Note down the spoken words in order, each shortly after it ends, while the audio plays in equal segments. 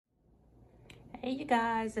Hey you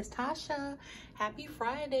guys, it's Tasha. Happy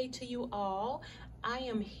Friday to you all. I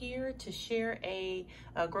am here to share a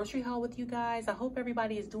grocery haul with you guys. I hope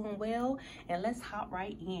everybody is doing well, and let's hop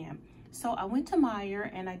right in. So I went to Meijer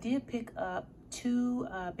and I did pick up two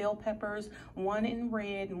bell peppers, one in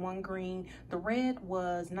red and one green. The red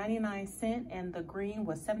was 99 cents and the green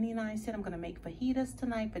was 79 cents. I'm gonna make fajitas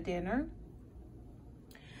tonight for dinner.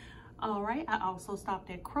 All right, I also stopped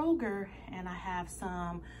at Kroger and I have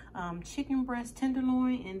some chicken breast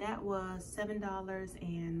tenderloin, and that was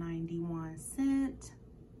 $7.91.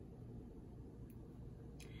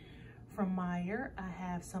 From Meijer, I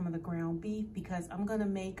have some of the ground beef because I'm gonna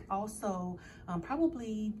make also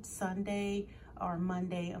probably Sunday or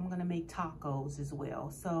Monday, I'm gonna make tacos as well.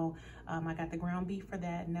 So I got the ground beef for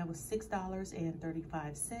that, and that was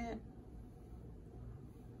 $6.35.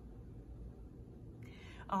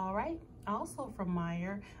 All right, also from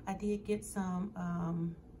Meijer, I did get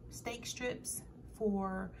some steak strips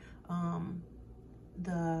for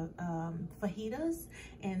the fajitas,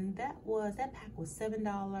 and that pack was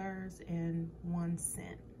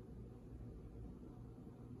 $7.01.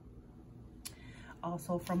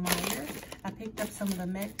 Also from Meijer, I picked up some of the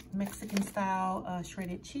Mexican style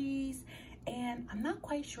shredded cheese, and I'm not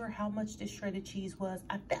quite sure how much this shredded cheese was.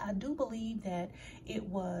 I do believe that it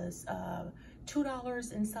was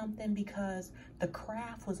 $2 and something, because the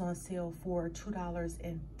Kraft was on sale for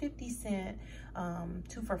 $2.50,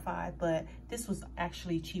 2 for $5, but this was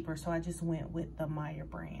actually cheaper, so I just went with the Meijer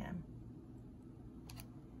brand.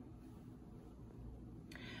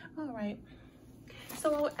 All right,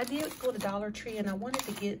 so I did go to Dollar Tree and I wanted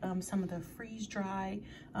to get some of the freeze-dried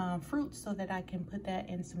fruits so that I can put that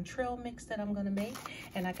in some trail mix that I'm gonna make.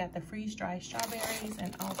 And I got the freeze-dried strawberries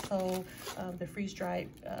and also the freeze-dried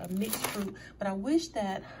mixed fruit. But I wish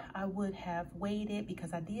that I would have waited,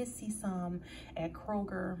 because I did see some at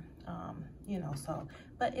Kroger, you know, so,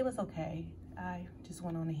 but it was okay. I just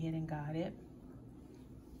went on ahead and got it.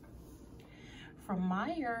 From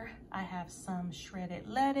Meijer, I have some shredded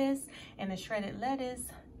lettuce, and the shredded lettuce,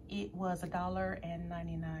 it was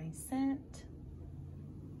 $1.99.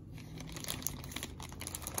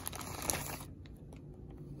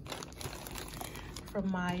 From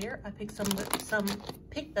Meijer, I picked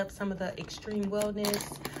up some of the Extreme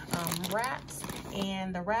Wellness wraps,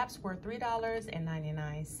 and the wraps were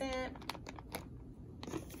 $3.99.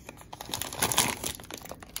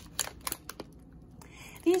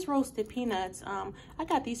 These roasted peanuts, I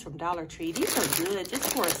got these from Dollar Tree. These are good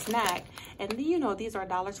just for a snack. And you know, these are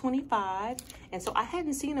 $1.25. And so I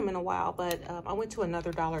hadn't seen them in a while, but I went to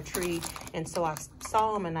another Dollar Tree, and so I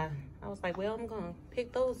saw them, and I was like, well, I'm gonna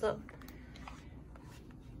pick those up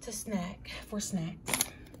to for snacks.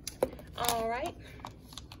 All right.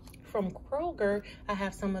 From Kroger, I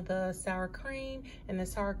have some of the sour cream, and the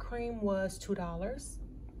sour cream was $2.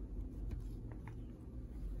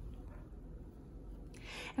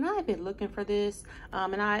 And I've been looking for this,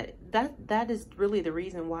 and that is really the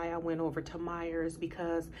reason why I went over to Meijer's,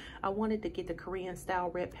 because I wanted to get the Korean style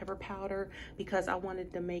red pepper powder, because I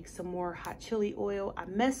wanted to make some more hot chili oil. I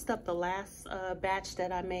messed up the last batch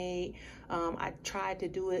that I made. I tried to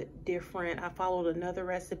do it different. I followed another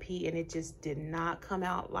recipe and it just did not come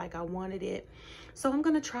out like I wanted it. So I'm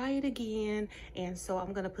gonna try it again, and so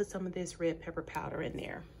I'm gonna put some of this red pepper powder in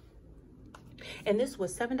there. And this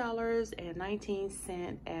was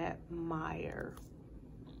 $7.19 at Meijer.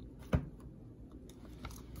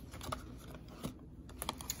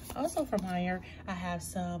 Also from Meijer, I have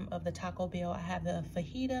some of the Taco Bell. I have the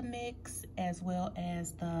fajita mix as well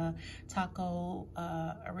as the taco,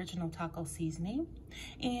 original taco seasoning.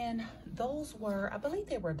 And those were, I believe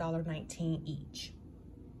they were $1.19 each.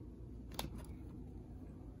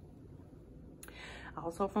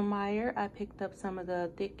 Also from Meijer, I picked up some of the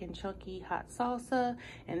thick and chunky hot salsa,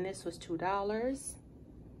 and this was $2.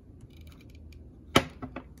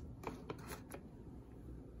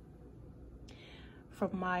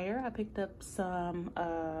 From Meijer, I picked up some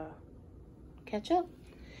ketchup,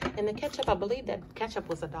 and the ketchup, I believe that ketchup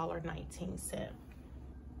was $1.19.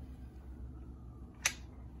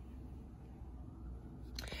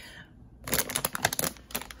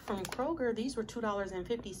 From Kroger, these were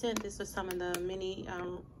 $2.50. This is some of the mini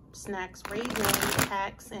snacks raisin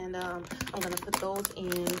packs, and I'm gonna put those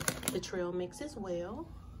in the trail mix as well.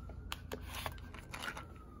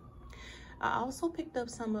 I also picked up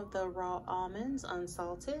some of the raw almonds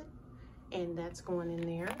unsalted, and that's going in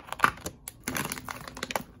there.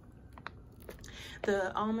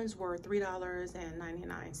 The almonds were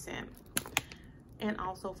 $3.99. And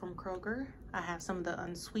also from Kroger, I have some of the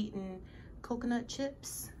unsweetened coconut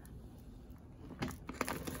chips.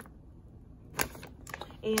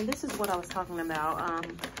 And this is what I was talking about,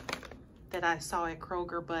 that I saw at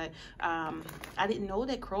Kroger, but I didn't know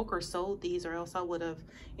that Kroger sold these, or else I would have,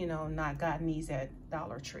 you know, not gotten these at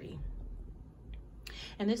Dollar Tree.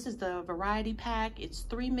 And this is the variety pack. It's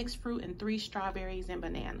 3 mixed fruit and 3 strawberries and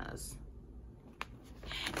bananas.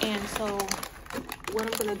 And so what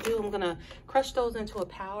I'm gonna do, I'm gonna crush those into a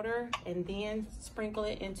powder and then sprinkle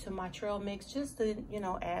it into my trail mix just to, you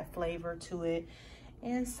know, add flavor to it.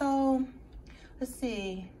 And so, let's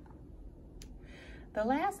see. The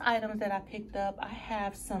last items that I picked up, I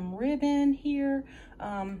have some ribbon here.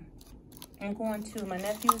 I'm going to my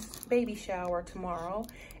nephew's baby shower tomorrow.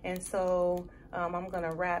 And so I'm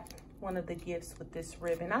gonna wrap one of the gifts with this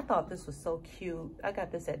ribbon. I thought this was so cute. I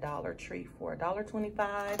got this at Dollar Tree for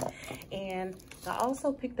 $1.25. And I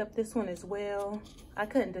also picked up this one as well. I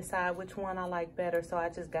couldn't decide which one I like better, so I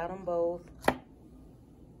just got them both.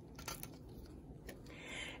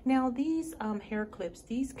 Now these hair clips,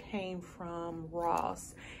 these came from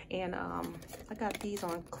Ross, and I got these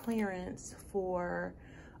on clearance for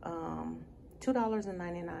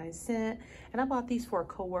 $2.99, and I bought these for a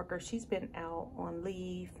coworker. She's been out on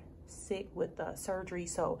leave, sick with surgery,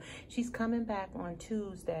 so she's coming back on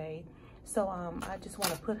Tuesday. So I just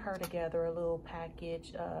want to put her together a little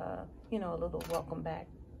package, you know, a little welcome back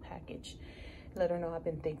package. Let her know I've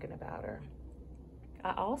been thinking about her.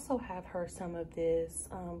 I also have her some of this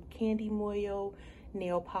Candy Moyo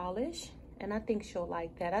nail polish, and I think she'll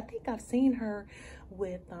like that. I think I've seen her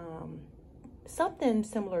with something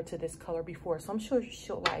similar to this color before, so I'm sure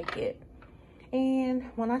she'll like it. And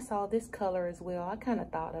when I saw this color as well, I kind of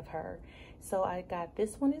thought of her. So I got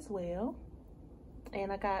this one as well.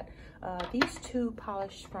 And I got these 2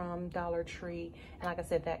 polished from Dollar Tree. And like I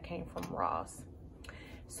said, that came from Ross.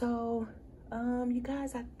 So, you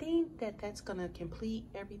guys, I think that that's going to complete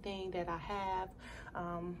everything that I have.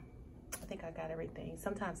 I think I got everything.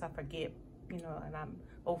 Sometimes I forget, you know, and I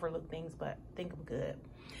overlook things, but I think I'm good.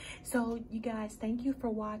 So you guys, thank you for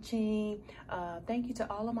watching. Thank you to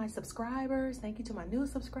all of my subscribers. Thank you to my new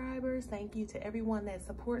subscribers. Thank you to everyone that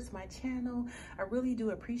supports my channel. I really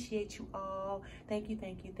do appreciate you all. Thank you,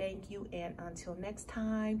 thank you, thank you. And until next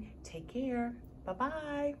time, take care.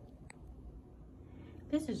 Bye-bye.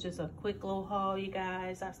 This is just a quick little haul, you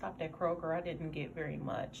guys. I stopped at Kroger. I didn't get very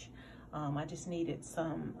much. I just needed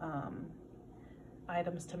some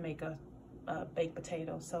items to make a baked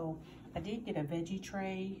potato. So I did get a veggie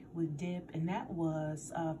tray with dip, and that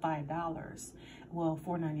was $5. Well,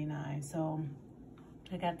 $4.99. So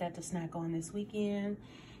I got that to snack on this weekend.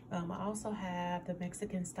 I also have the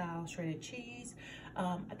Mexican style shredded cheese.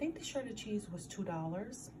 I think the shredded cheese was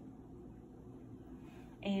 $2.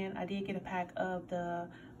 And I did get a pack of the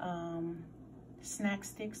snack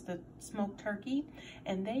sticks, the smoked turkey,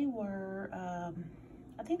 and they were,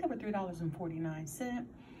 I think they were $3.49.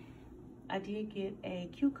 I did get a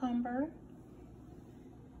cucumber.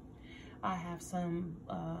 I have some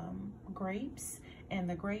grapes, and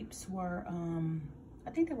the grapes were,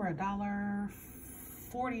 I think they were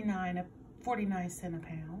 $1.49 a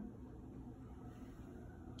pound.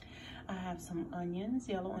 I have some onions,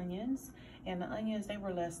 yellow onions, and the onions, they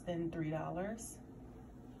were less than $3.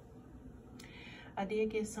 I did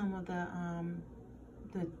get some of the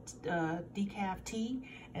decaf tea,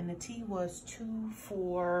 and the tea was 2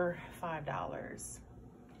 for $5.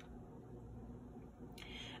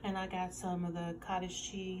 And I got some of the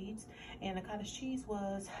cottage cheese, and the cottage cheese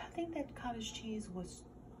was, I think that cottage cheese was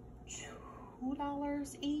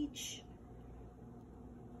 $2 each.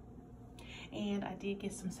 And I did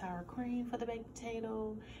get some sour cream for the baked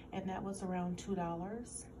potato, and that was around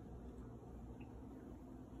 $2.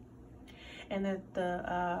 And the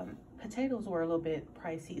potatoes were a little bit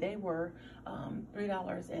pricey. They were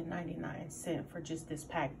 $3.99 for just this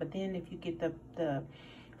pack. But then if you get the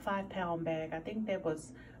 5-pound bag, I think that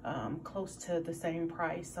was close to the same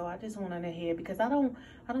price. So I just went on ahead because I don't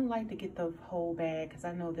like to get the whole bag because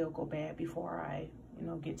I know they'll go bad before I, you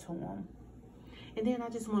know, get to them. And then I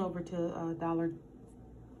just went over to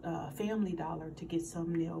Family Dollar to get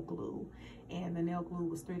some nail glue, and the nail glue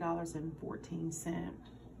was $3.14.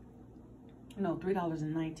 No,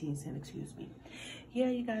 $3.19, excuse me. Yeah,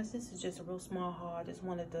 you guys, this is just a real small haul. I just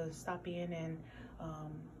wanted to stop in and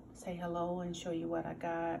say hello and show you what I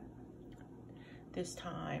got this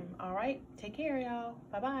time. All right, take care, y'all.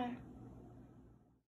 Bye-bye.